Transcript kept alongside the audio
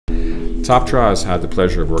Toptra has had the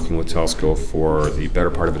pleasure of working with Telsco for the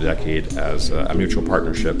better part of a decade as a mutual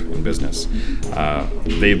partnership in business.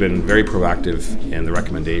 They've been very proactive in the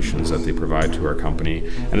recommendations that they provide to our company,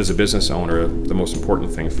 and as a business owner, the most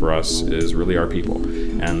important thing for us is really our people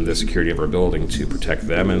and the security of our building to protect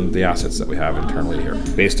them and the assets that we have internally here.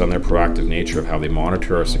 Based on their proactive nature of how they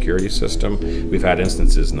monitor our security system, we've had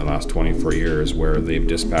instances in the last 24 years where they've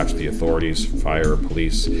dispatched the authorities, fire,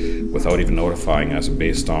 police, without even notifying us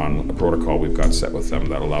based on a protocol we've got set with them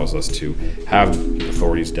that allows us to have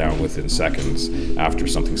authorities down within seconds after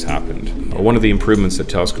something's happened. One of the improvements that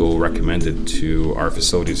Telsco recommended to our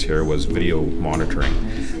facilities here was video monitoring.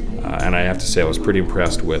 And I have to say I was pretty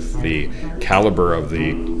impressed with the caliber of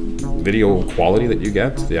the video quality that you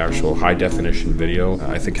get, the actual high definition video.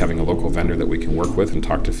 I think having a local vendor that we can work with and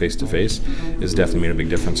talk to face has definitely made a big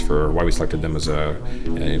difference for why we selected them as a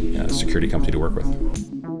security company to work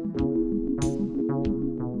with.